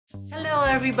Hello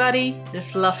everybody, the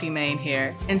Fluffy Mane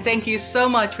here, and thank you so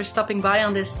much for stopping by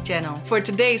on this channel. For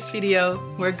today's video,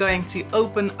 we're going to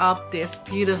open up this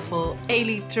beautiful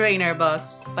Ailey trainer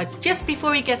box. But just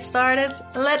before we get started,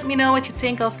 let me know what you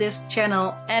think of this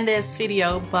channel and this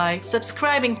video by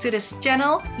subscribing to this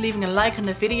channel, leaving a like on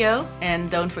the video,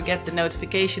 and don't forget the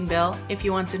notification bell if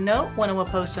you want to know when I will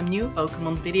post some new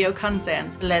Pokemon video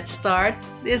content. Let's start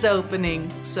this opening.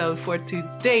 So for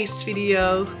today's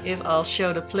video, if I'll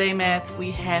show the playmat,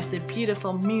 we have the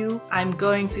beautiful Mew. I'm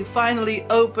going to finally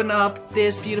open up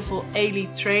this beautiful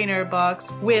Ailey trainer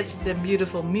box with the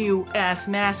beautiful Mew as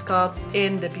mascot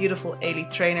in the beautiful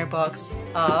Ailey trainer box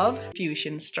of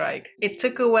Fusion Strike. It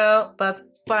took a while, but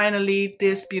finally,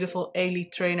 this beautiful Ailey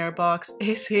trainer box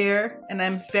is here, and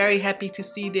I'm very happy to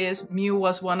see this. Mew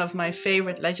was one of my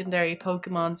favorite legendary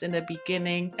Pokemons in the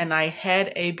beginning, and I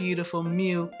had a beautiful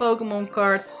Mew Pokemon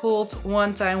card pulled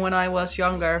one time when I was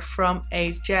younger from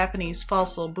a Japanese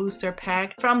fossil booster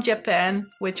pack from Japan,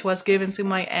 which was given to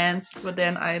my aunt, but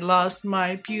then I lost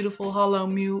my beautiful Holo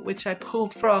Mew, which I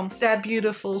pulled from that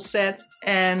beautiful set,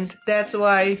 and that's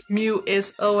why Mew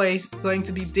is always going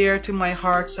to be dear to my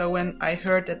heart. So when I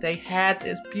heard that they had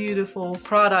this beautiful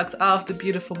product of the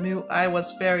beautiful Mew, I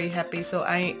was very happy. So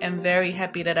I am very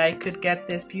happy that I could get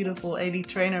this beautiful Ailey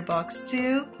trainer box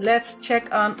too. Let's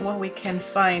check on what we can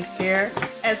find here.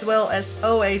 As well as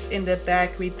always, in the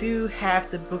back we do have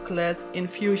the booklet. In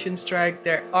Fusion Strike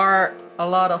there are a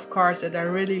lot of cards that I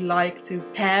really like to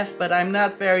have, but I'm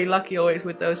not very lucky always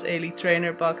with those Ailey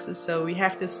trainer boxes, so we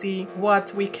have to see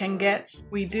what we can get.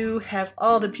 We do have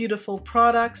all the beautiful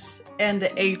products and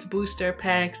the 8 booster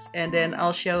packs, and then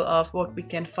I'll show off what we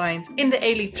can find in the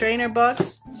Ailey trainer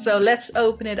box. So let's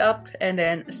open it up and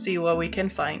then see what we can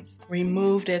find.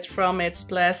 Removed it from its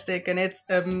plastic, and it's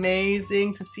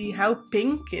amazing to see how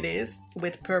pink it is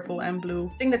with purple and blue.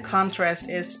 I think the contrast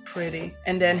is pretty.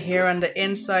 And then here on the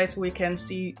inside we can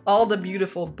see all the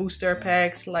beautiful booster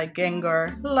packs like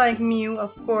Gengar, like Mew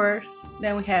of course.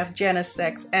 Then we have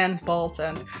Genesect and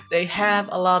Boltund. They have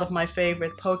a lot of my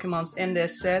favorite Pokemons in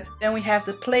this set. Then we have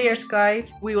the player's guide.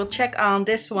 We will check on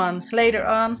this one later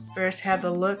on. First have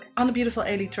a look on the beautiful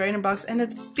Ailey trainer box, and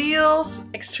it feels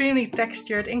extremely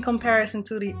textured in comparison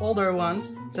to the older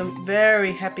ones. So I'm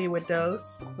very happy with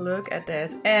those. Look at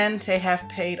that. And they have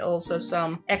paid also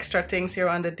some extra things here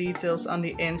on the details on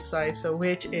the inside, so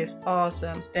which is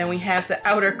awesome. Then we have the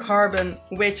outer carbon,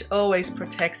 which always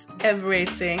protects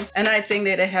everything, and I think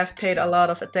that they have paid a lot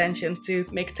of attention to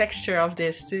make texture of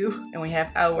this too. And we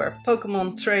have our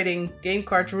Pokemon trading game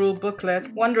card rule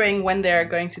booklet. Wondering when they're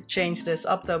going to change this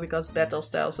up though, because Battle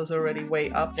Styles is already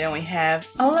way up. Then we have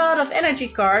a lot of energy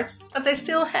cards, but they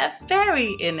still have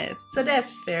fairy in it, so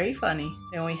that's very funny.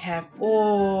 Then we have,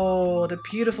 oh, the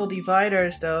beautiful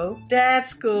dividers though.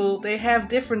 That's cool. They have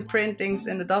different printings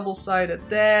in the double-sided.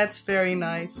 That's very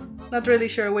nice. Not really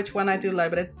sure which one I do like,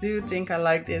 but I do think I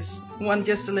like this one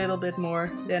just a little bit more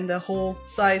than the whole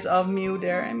size of Mew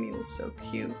there, and Mew is so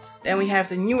cute. Then we have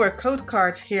the newer code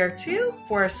cards here too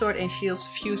for Sword and Shield's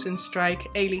Fusion Strike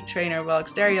Ailey trainer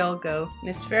box. There you all go. And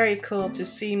it's very cool to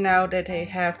see now that they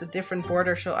have the different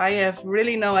border, so I have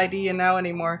really no idea now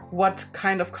anymore what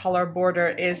kind of color border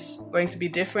is going to be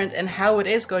different and how it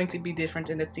is going to be different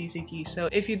in the TCG. So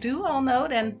if you do all know,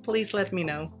 then please let me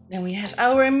know. Then we have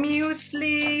our Mew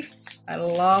sleeves. I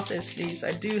love these sleeves.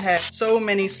 I do have so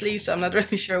many sleeves, so I'm not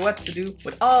really sure what to do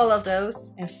with all of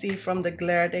those. And see from the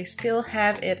glare, they still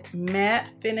have it matte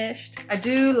finished. I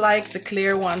do like the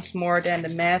clear ones more than the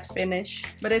matte finish,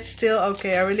 but it's still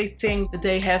okay. I really think that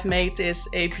they have made this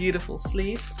a beautiful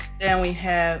sleeve. Then we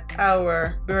have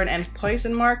our burn and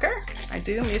poison marker. I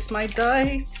do miss my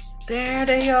dice. There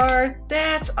they are.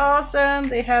 That's awesome.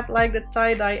 They have like the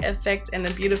tie-dye effect and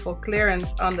a beautiful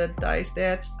clearance on the dice.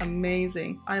 That's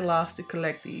amazing. I love to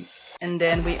collect these. And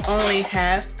then we only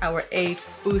have our 8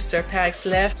 booster packs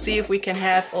left. See if we can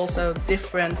have also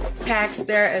different packs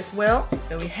there as well.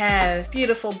 So we have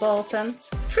beautiful Boltund,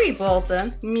 3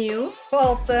 Boltund, Mew,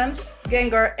 Boltund,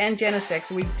 Gengar and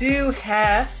Genesect. We do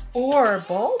have 4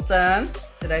 Boltund.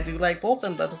 That I do like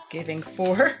Boltund, but giving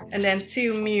 4. And then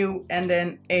 2 Mew, and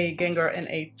then a Gengar and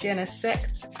a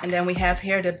Genesect. And then we have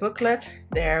here the booklet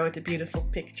there with the beautiful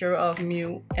picture of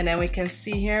Mew. And then we can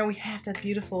see here we have that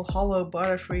beautiful Holo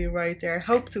Butterfree right there.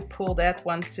 Hope to pull that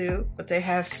one too. But they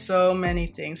have so many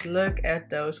things. Look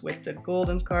at those with the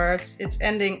golden cards. It's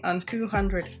ending on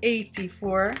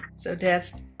 284. So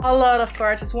that's a lot of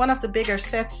cards. It's one of the bigger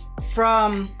sets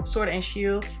from Sword and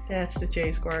Shield. That's the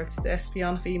chase card, the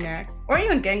Espeon VMAX. Or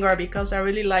even Gengar, because I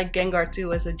really like Gengar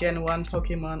too as a Gen 1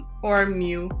 Pokemon. Or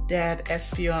Mew. That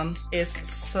Espeon is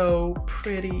so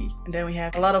pretty. And then we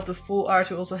have a lot of the full art.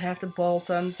 We also have the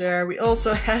Boltund there. We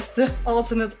also have the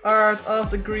alternate art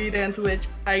of the Greedent, which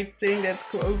I think that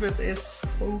Clovet is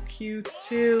so cute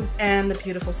too. And the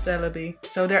beautiful Celebi.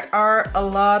 So there are a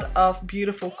lot of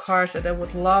beautiful cards that I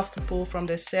would love to pull from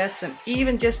this sets, and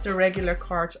even just the regular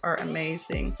cards are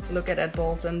amazing. Look at that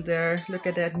Boltund there, look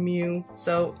at that Mew.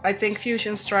 So I think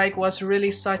Fusion Strike was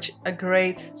really such a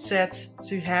great set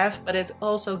to have, but it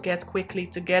also gets quickly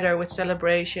together with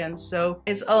celebrations. So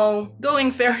it's all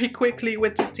going very quickly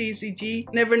with the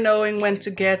TCG, never knowing when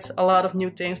to get a lot of new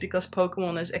things, because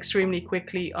Pokemon is extremely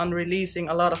quickly on releasing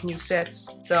a lot of new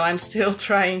sets. So I'm still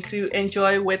trying to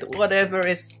enjoy with whatever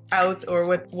is out or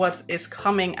with what is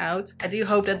coming out. I do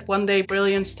hope that one day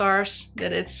Brilliant Stars,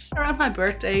 that it's around my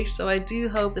birthday, so I do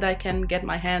hope that I can get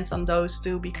my hands on those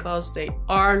too, because they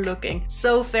are looking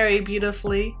so very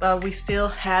beautifully. But we still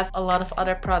have a lot of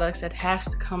other products that has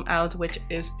to come out, which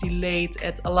is delayed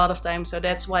at a lot of times. So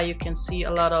that's why you can see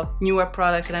a lot of newer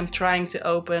products that I'm trying to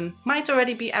open. Might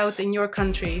already be out in your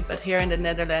country, but here in the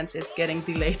Netherlands it's getting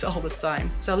delayed all the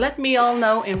time. So let me all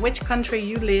know in which country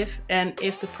you live and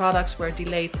if the products were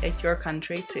delayed at your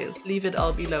country too. Leave it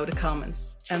all below the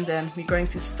comments. And then we're going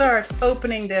to start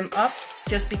opening them up.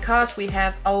 Just because we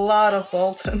have a lot of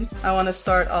Boltund, I want to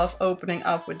start off opening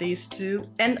up with these two.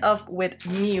 End up with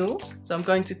Mew. So I'm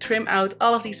going to trim out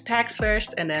all of these packs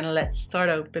first, and then let's start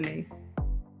opening.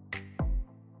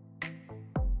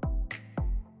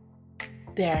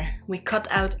 There, we cut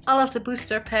out all of the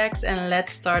booster packs and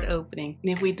let's start opening.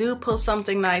 And if we do pull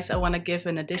something nice, I want to give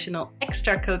an additional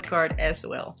extra code card as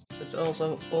well. So it's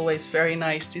also always very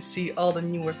nice to see all the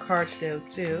newer cards though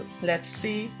too. Let's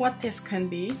see what this can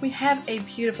be. We have a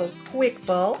beautiful Quick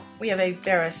Ball. We have a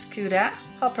Barraskewda.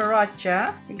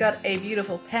 Paparacha. We got a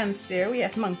beautiful Pansear. We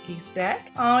have Monkey's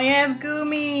deck. Oh, we have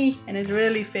Goomy! And it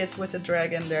really fits with the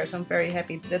dragon there, so I'm very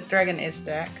happy the dragon is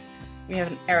back. We have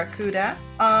an Arrokuda.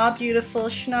 Ah, beautiful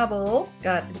Schnubble.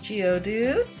 Got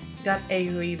Geodude. Got a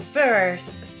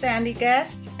reverse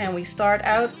Sandygast. And we start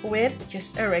out with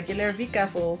just a regular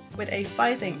Vikavolt with a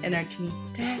fighting energy.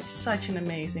 That's such an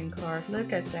amazing card.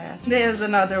 Look at that. There's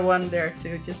another one there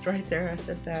too, just right there at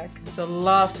the back. So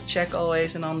love to check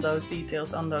always and on those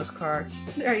details on those cards.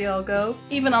 There you all go.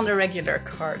 Even on the regular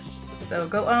cards. So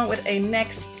go on with a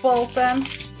next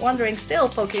Boltund. Wondering still,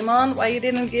 Pokemon, why you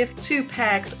didn't give 2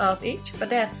 packs of each, but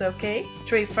that's okay.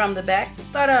 3 from the back.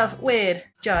 Start off with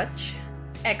Judge.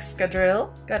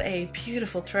 Excadrill. Got a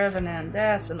beautiful Trevenant.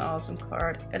 That's an awesome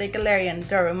card. Got a Galarian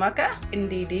Darumaka in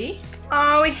DD.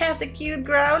 Oh, we have the cute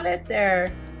Growlithe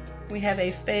there. We have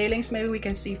a Phalanx. Maybe we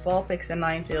can see Vulpix and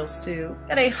Ninetales too.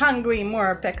 Got a Hungry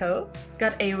Morpeko.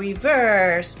 Got a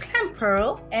reverse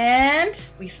Clamperl. And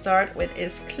we start with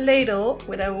is Claydol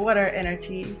with a water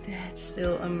energy. That's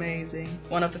still amazing.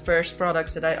 One of the first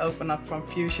products that I open up from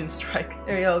Fusion Strike.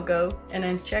 There you all go. And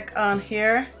then check on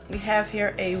here. We have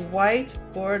here a white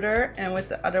border, and with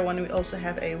the other one we also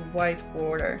have a white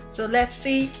border. So let's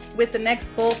see with the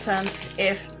next Boltund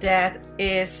if that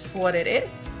is what it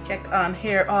is. Check on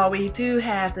here. Oh, we do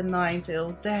have the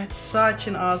Ninetales. That's such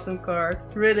an awesome card.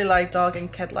 Really like dog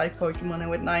and cat-like Pokemon, and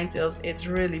with Ninetales it's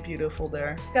really beautiful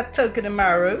there. Got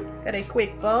Togedemaru, got a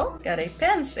Quick Ball, got a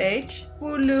Pansage,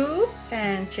 Wooloo,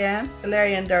 Pancham,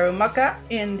 Galarian Darumaka,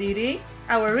 Indeedee.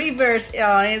 Our reverse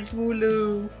is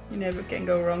Wooloo. You never can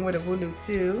go wrong with a Wooloo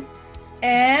too.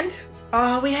 And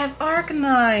oh, we have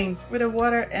Arcanine with a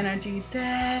water energy.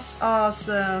 That's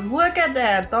awesome. Look at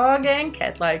that. Dog and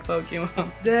cat-like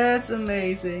Pokemon. That's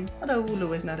amazing. Although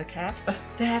Wooloo is not a cat, but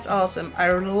that's awesome. I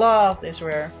love this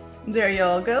rare. There you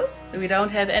all go. So we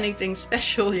don't have anything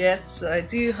special yet, so I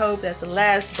do hope that the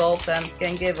last Boltund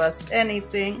can give us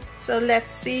anything. So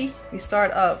let's see. We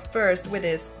start off first with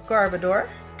this Garbodor,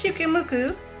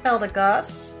 Pyukumuku,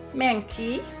 Eldegoss,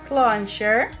 Mankey,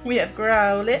 Clauncher. We have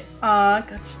Growlithe. Ah,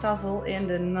 got Stuffle in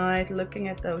the night. Looking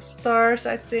at those stars,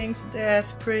 I think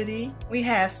that's pretty. We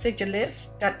have Sigilyph.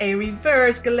 Got a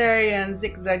reverse Galarian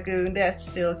Zigzagoon. That's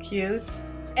still cute.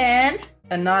 And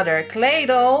another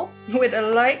Claydol with a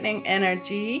lightning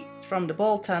energy. It's from the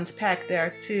Boltund pack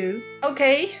there too.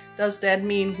 Okay, does that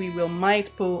mean we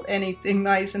might pull anything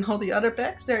nice in all the other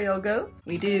packs? There you all go.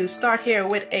 We do start here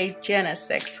with a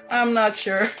Genesect. I'm not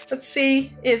sure. Let's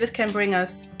see if it can bring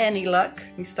us any luck.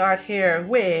 We start here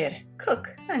with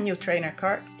Cook, a new trainer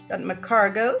card. Got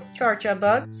Magcargo,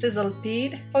 Charjabug,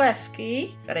 Sizzlipede,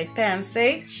 Klefki, got a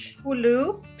Pansage,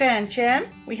 Wooloo, Pancham.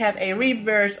 We have a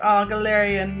reverse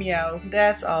Galarian Meow,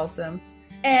 that's awesome.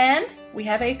 And we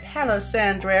have a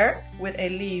Palossandre with a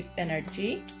Leaf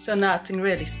Energy. So nothing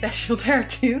really special there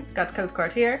too. Got code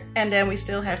card here. And then we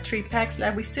still have 3 packs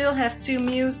left. We still have 2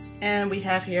 Mews and we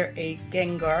have here a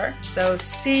Gengar. So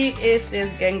see if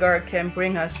this Gengar can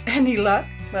bring us any luck.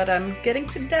 But I'm getting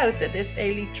to doubt that this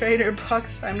Elite Trainer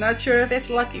box, I'm not sure if it's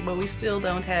lucky, but we still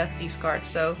don't have these cards.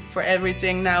 So for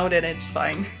everything now, then it's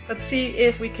fine. Let's see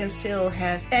if we can still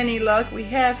have any luck. We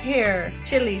have here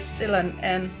Chili, Ceylon,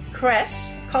 and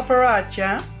Cress,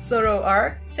 Copperacha,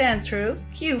 Zoroark, Sandshrew,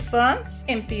 Cufant,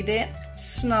 Impidimp,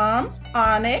 Snom,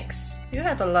 Onix. You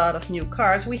have a lot of new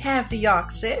cards. We have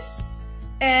Deoxys.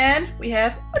 And we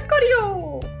have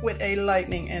Oricorio with a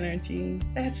Lightning Energy.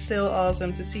 That's still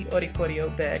awesome to see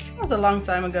Oricorio back. It was a long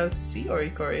time ago to see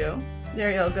Oricorio.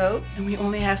 There you go. And we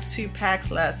only have 2 packs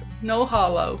left. No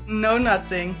holo, no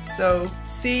nothing. So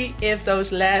see if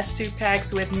those last 2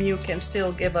 packs with Mew can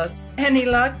still give us any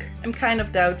luck. I'm kind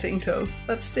of doubting though,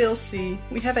 but still see.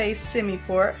 We have a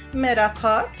Simipour,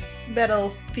 Metapod,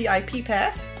 Battle VIP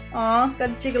Pass. Got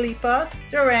Jigglypuff,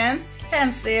 Durant,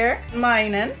 Pansear,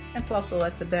 Minun, and Plusle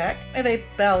at the back. We have a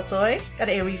Baltoy, got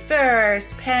a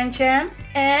reverse Pancham,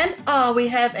 and we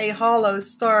have a holo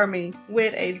Starmie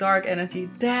with a Dark Energy.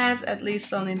 That's at least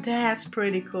something. That's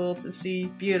pretty cool to see.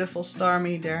 Beautiful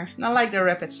Starmie there. And I like the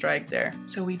Rapid Strike there.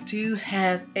 So we do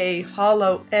have a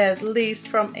holo at least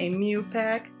from a Mew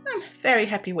pack. I'm very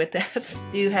happy with that.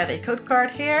 Do have a code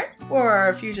card here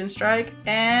for Fusion Strike,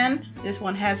 and this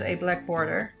one has a black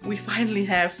border. We finally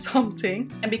have something,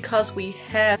 and because we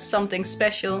have something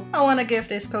special, I want to give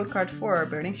this code card for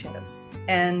Burning Shadows.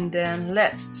 And then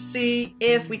let's see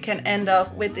if we can end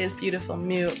up with this beautiful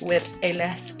Mew with a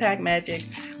last pack magic.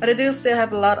 But I do still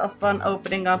have a lot of fun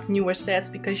opening up newer sets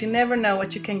because you never know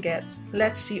what you can get.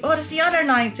 Let's see. Oh, there's the other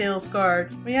Ninetales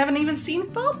card. We haven't even seen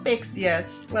Vulpix yet,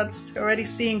 but already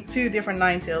seeing 2 different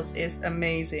Ninetales is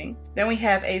amazing. Then we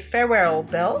have a Farewell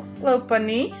Bell,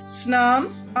 Lopunny,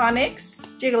 Snom, Onix,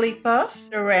 Jigglypuff,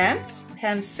 Durant,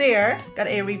 Pansear, got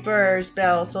a reverse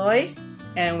Baltoy,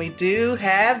 and we do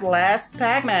have last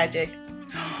pack magic.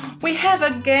 We have a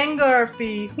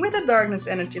Gengarfi with a Darkness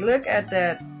Energy. Look at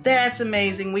that. That's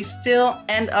amazing. We still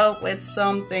end up with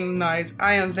something nice.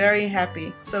 I am very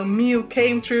happy. So Mew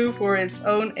came through for its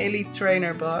own Elite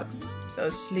Trainer box. So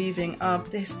sleeving up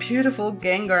this beautiful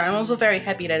Gengar. I'm also very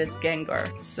happy that it's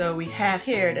Gengar. So we have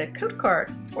here the code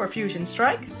card for Fusion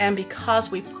Strike. And because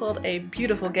we pulled a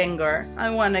beautiful Gengar, I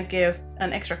want to give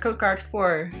an extra code card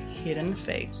for Hidden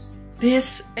Fates.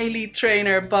 This Elite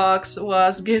Trainer box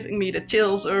was giving me the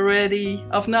chills already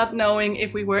of not knowing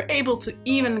if we were able to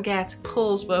even get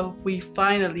pulls, but we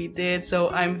finally did. So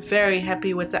I'm very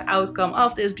happy with the outcome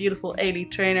of this beautiful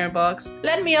Elite Trainer box.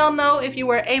 Let me all know if you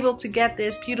were able to get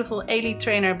this beautiful Elite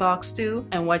Trainer box too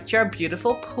and what your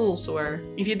beautiful pulls were.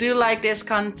 If you do like this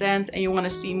content and you want to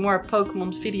see more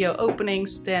Pokemon video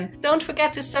openings, then don't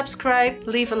forget to subscribe,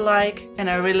 leave a like, and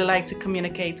I really like to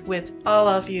communicate with all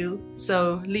of you.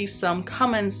 So leave some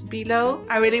comments below.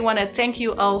 I really want to thank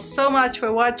you all so much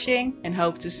for watching and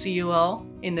hope to see you all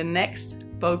in the next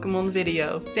Pokemon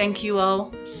video. Thank you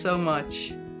all so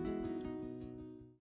much.